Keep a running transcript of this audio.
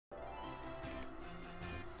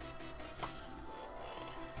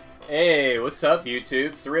Hey, what's up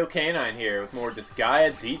YouTube? Surrealcanine here with more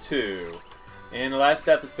Disgaea D2. In the last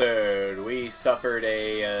episode, we suffered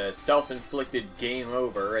a self-inflicted game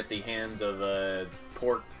over at the hands of a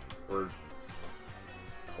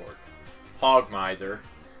hog miser.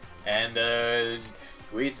 And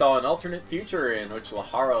we saw an alternate future in which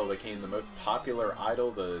Lahara became the most popular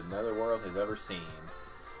idol the Netherworld has ever seen.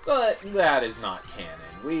 But that is not canon.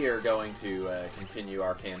 We are going to continue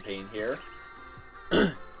our campaign here.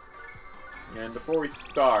 And before we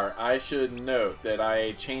start, I should note that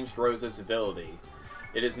I changed Rosa's ability.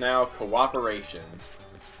 It is now cooperation.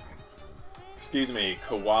 Excuse me,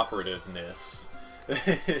 cooperativeness.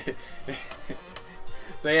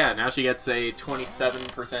 So yeah, now she gets a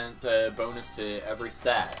 27% bonus to every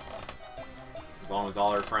stat. As long as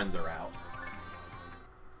all her friends are out.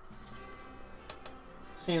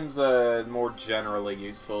 Seems more generally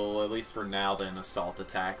useful, at least for now, than assault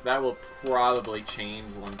attack. That will probably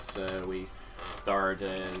change once we start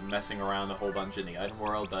messing around a whole bunch in the item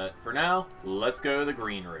world, but for now, let's go to the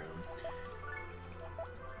green room.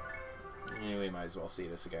 Yeah, we might as well see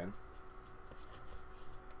this again.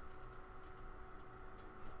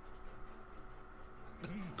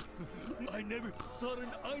 I never thought an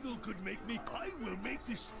idol could make me. I will make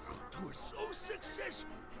this tour so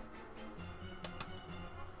successful.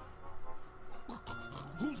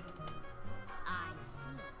 I see.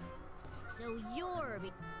 So you're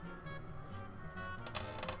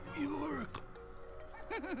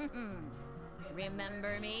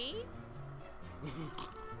Remember me?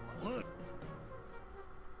 What?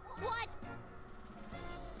 What?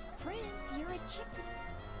 Prince, you're a chick.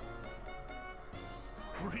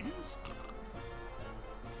 Prince?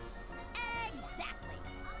 Exactly.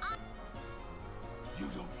 You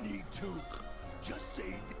don't need to. Just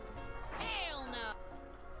say. Hell no.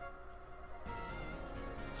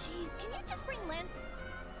 Jeez, can you just bring Lance?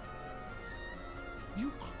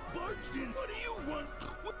 You barged in. What do you want?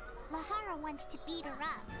 What? Lahara wants to beat her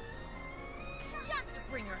up. Just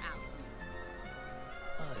bring her out.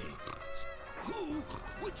 Who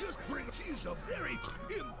would just bring? She's a very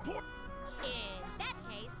important. In that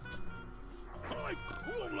case, I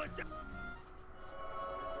won't let that.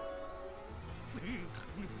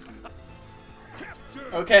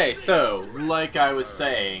 Okay, so, like I was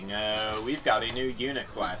saying, we've got a new unit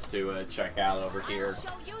class to check out over here. I'll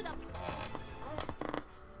show you the...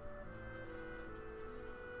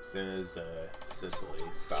 As soon as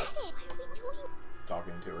Cicely stops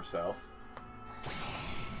talking to herself.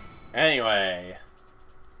 Anyway.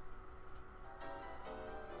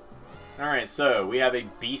 Alright, so we have a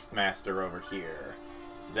Beastmaster over here.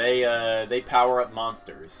 They power up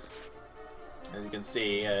monsters. As you can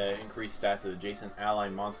see, increase stats of adjacent ally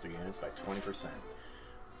monster units by 20%.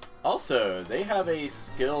 Also, they have a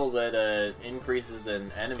skill that increases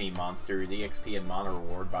an enemy monster's EXP and mana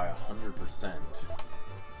reward by 100%.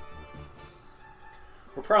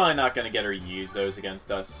 We're probably not going to get her to use those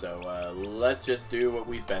against us, so let's just do what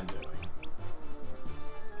we've been doing.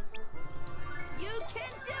 You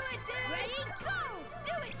can do it, dude! Ready? Go!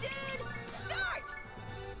 Do it, dude! Start!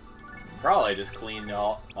 Probably just clean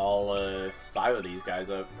all 5 of these guys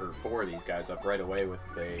up, or 4 of these guys up right away with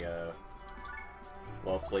a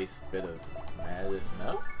well-placed bit of mad.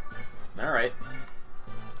 No? Alright.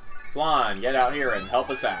 Flan, get out here and help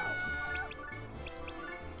us out.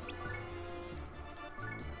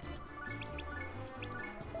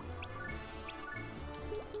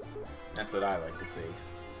 That's what I like to see.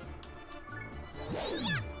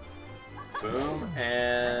 Boom,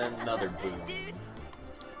 and another boom.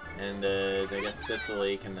 And I guess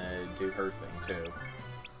Cicely can do her thing too.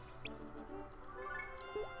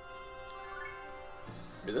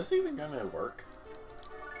 Is this even gonna work?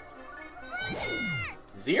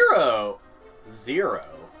 0! 0?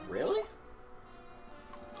 Really?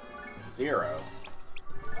 0.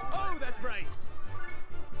 Oh, that's right.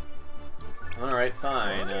 Alright,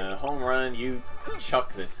 fine. Home run, you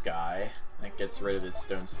chuck this guy. That gets rid of his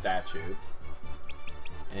stone statue.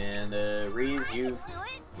 And, Reese, you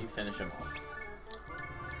finish him off.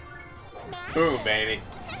 Boom, baby!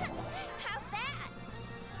 How's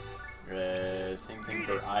that? Same thing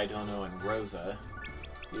for Idono and Rosa.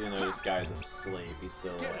 Even though this guy's asleep, he's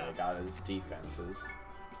still got his defenses.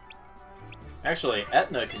 Actually,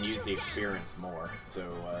 Etna can use the experience more, so,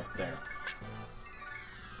 there.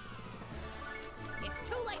 It's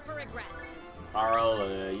too late for regrets. Carl,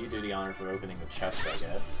 you do the honors of opening the chest, I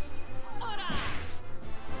guess.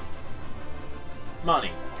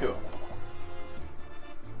 Money. Cool.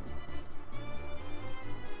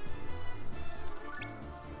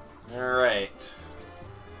 Alright.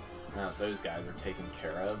 Now that those guys are taken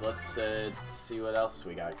care of, let's see what else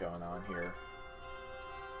we got going on here.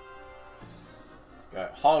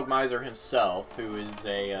 Got Hogmiser himself, who is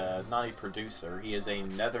a, not a producer, he is a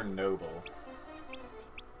Nether Noble.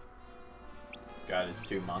 Got his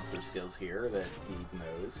 2 monster skills here that he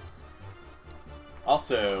knows.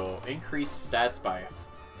 Also, increased stats by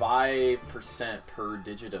 5% per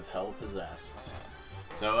digit of hell possessed.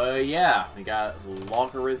 So, yeah, we got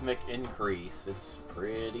logarithmic increase. It's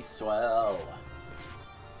pretty swell.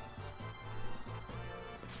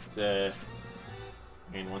 It's, I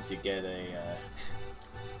mean, once you get a,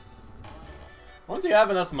 once you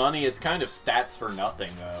have enough money, it's kind of stats for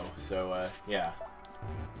nothing, though. So, yeah.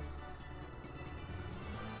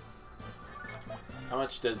 How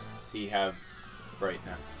much does he have right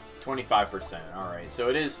now? 25%. Alright, so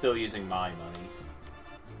it is still using my money.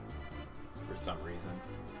 For some reason.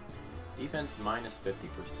 Defense minus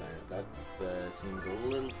 50%. That seems a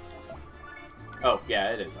little... Oh,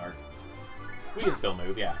 yeah, it is hard. We can still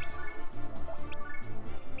move, yeah.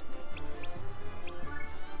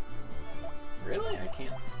 Really? I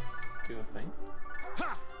can't do a thing? Can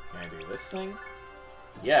I do this thing?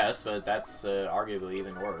 Yes, but that's arguably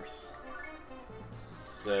even worse.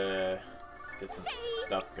 Let's get some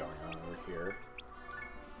stuff going on over here.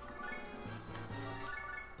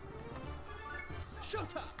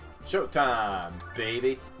 Showtime! Showtime,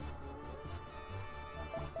 baby!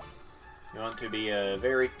 You want to be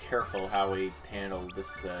very careful how we handle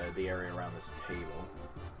this, the area around this table.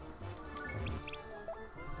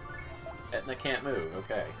 Etna can't move,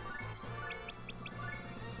 okay.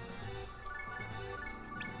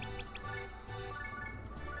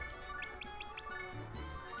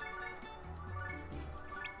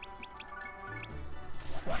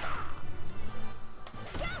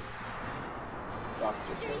 Fox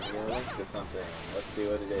just sent me a link to something. Let's see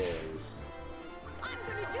what it is. I'm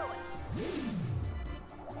gonna do it.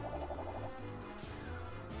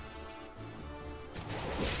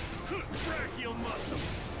 Brachial muscle.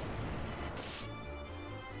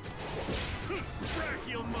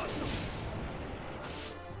 Brachial muscle.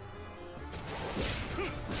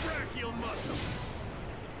 Brachial muscle.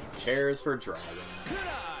 Chairs for dragons.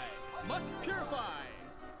 Jedi must purify.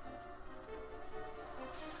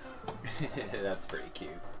 That's pretty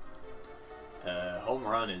cute. Home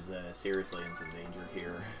Run is seriously in some danger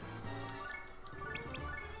here.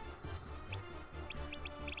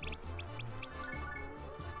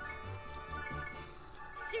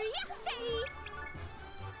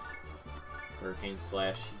 Hurricane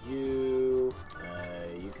slash you.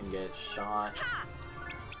 You can get shot.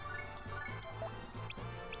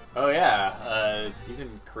 Oh yeah, you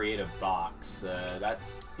can create a box.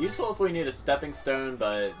 That's useful if we need a stepping stone,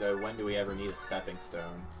 but when do we ever need a stepping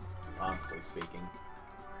stone? Honestly speaking.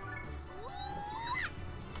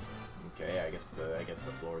 Okay, I guess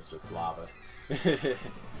the floor is just lava.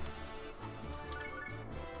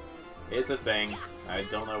 It's a thing. I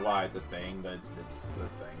don't know why it's a thing, but it's a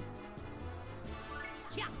thing.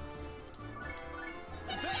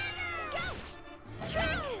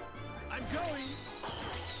 I'm going.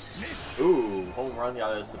 Ooh, Home Run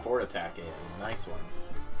got a support attack in. Nice one.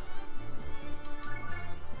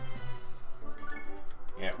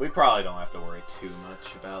 Yeah, we probably don't have to worry too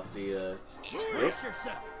much about the, Brace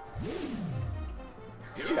yourself.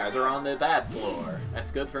 You guys are on the bad floor.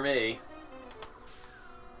 That's good for me.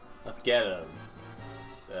 Let's get him.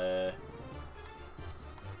 Yeah.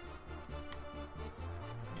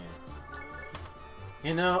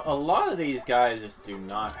 You know, a lot of these guys just do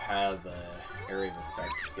not have area of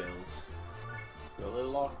effect skills. It's a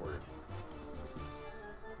little awkward.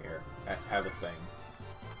 Here, have a thing.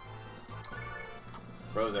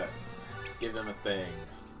 Rosa, give them a thing.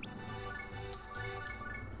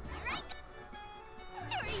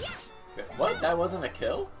 What? That wasn't a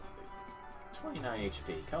kill? 29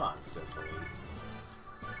 HP. Come on, Cicely.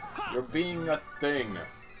 You're being a thing.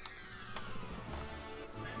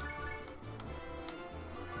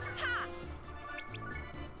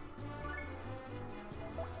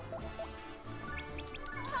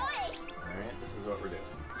 Alright, this is what we're doing.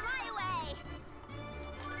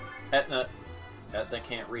 Etna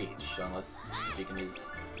can't reach unless she can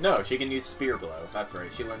use... No, she can use Spear Blow. That's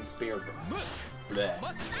right, she learned Spear Blow. Bleh.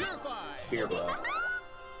 Spear Blow.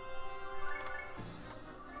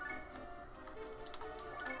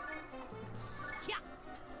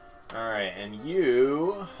 Alright, and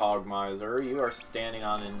you, Hogmiser, you are standing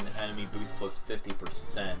on an enemy boost plus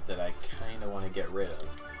 50% that I kinda want to get rid of.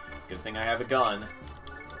 It's a good thing I have a gun.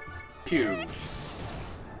 Pew!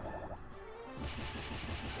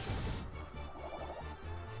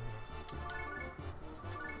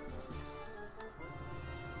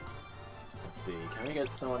 Let's see. Can we get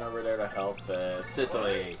someone over there to help?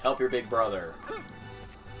 Sicily, help your big brother.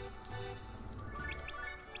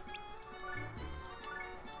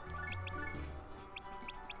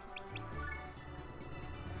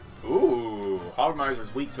 Ooh,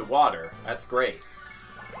 Hogmiser's weak to water. That's great.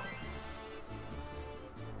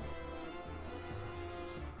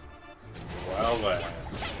 Well then.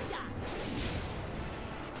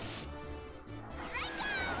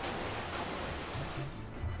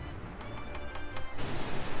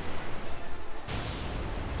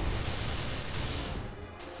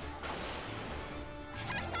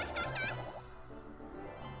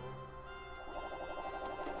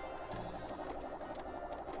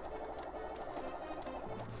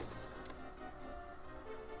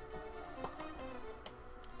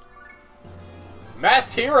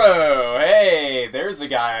 Masked Hero! Hey, there's the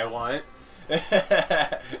guy I want.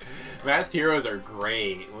 Masked Heroes are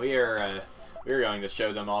great. We're going to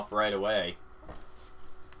show them off right away.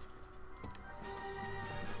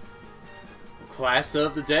 Class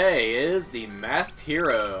of the day is the Masked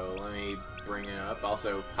Hero. Let me bring it up.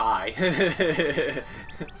 Also, hi.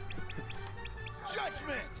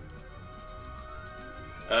 Judgment!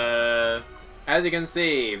 As you can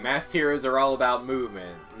see, Masked Heroes are all about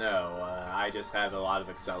movement. No, I just have a lot of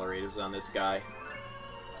accelerators on this guy.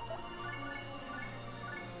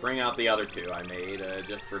 Let's bring out the other two I made,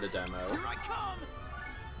 just for the demo. Here I come!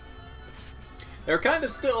 They're kind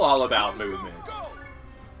of still all about movement.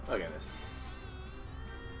 Look at this.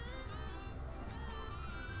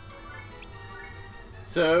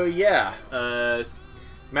 So, yeah,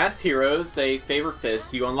 Masked Heroes, they favor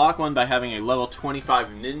fists. You unlock one by having a level 25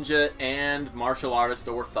 ninja and martial artist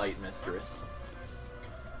or fight mistress.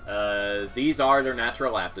 These are their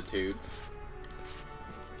natural aptitudes.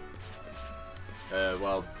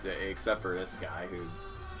 Well, except for this guy who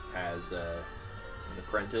has an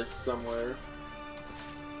apprentice somewhere.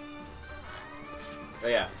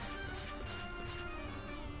 But yeah.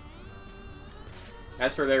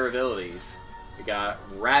 As for their abilities, we got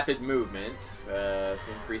rapid movement,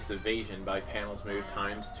 increased evasion by panels moved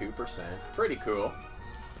times 2%. Pretty cool.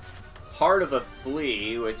 Heart of a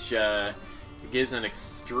Flea, which gives an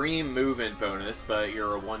extreme movement bonus, but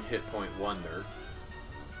you're a 1 hit point wonder.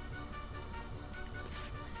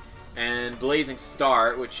 And Blazing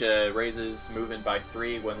Start, which raises movement by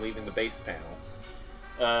 3 when leaving the base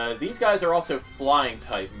panel. These guys are also flying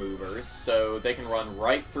type movers, so they can run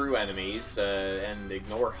right through enemies and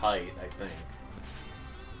ignore height, I think.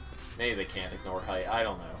 Maybe they can't ignore height, I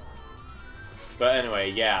don't know. But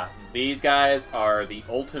anyway, yeah, these guys are the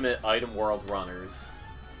ultimate item world runners.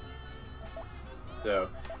 So,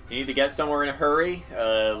 if you need to get somewhere in a hurry,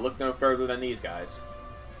 look no further than these guys.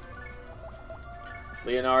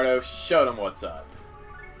 Leonardo, show them what's up.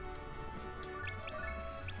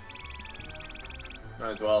 Might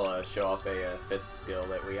as well show off a fist skill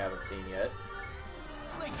that we haven't seen yet.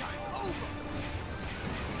 Playtime's over!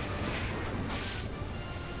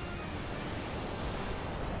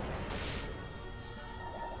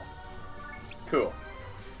 Cool.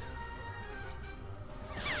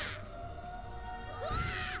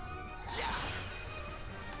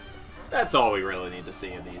 That's all we really need to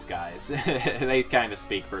see of these guys. They kind of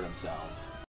speak for themselves.